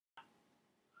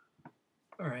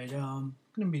Alright, I'm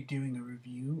going to be doing a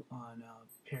review on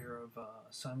a pair of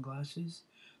sunglasses.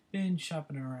 Been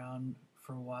shopping around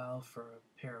for a while for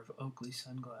a pair of Oakley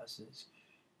sunglasses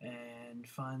and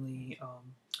finally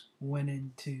went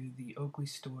into the Oakley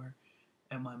store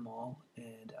at my mall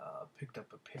and picked up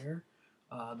a pair.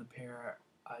 The pair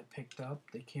I picked up,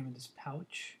 they came in this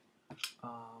pouch.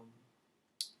 Um,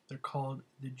 they're called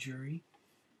the Jury.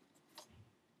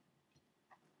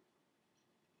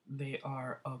 They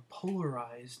are a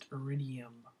polarized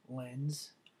iridium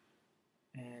lens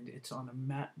and it's on a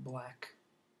matte black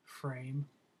frame.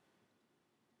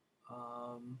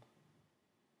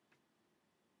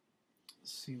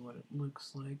 Let's see what it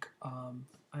looks like.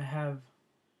 I have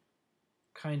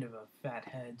kind of a fat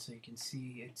head, so you can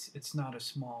see it's not a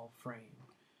small frame,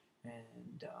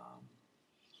 and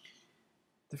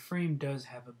the frame does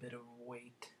have a bit of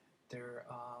weight. They're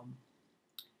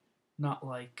not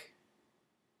like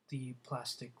the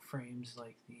plastic frames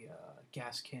like the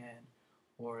gas can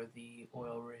or the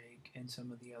oil rig and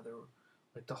some of the other,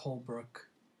 like the Holbrook.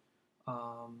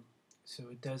 So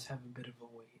it does have a bit of a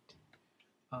weight.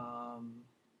 I'm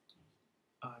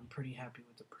pretty happy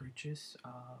with the purchase,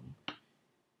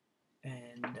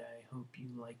 and I hope you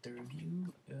like the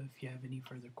review. If you have any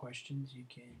further questions, you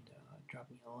can drop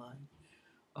me a line.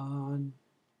 I'm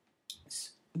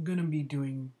going to be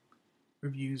doing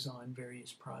reviews on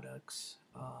various products,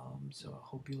 so I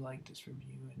hope you like this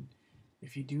review, and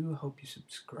if you do, I hope you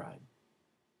subscribe.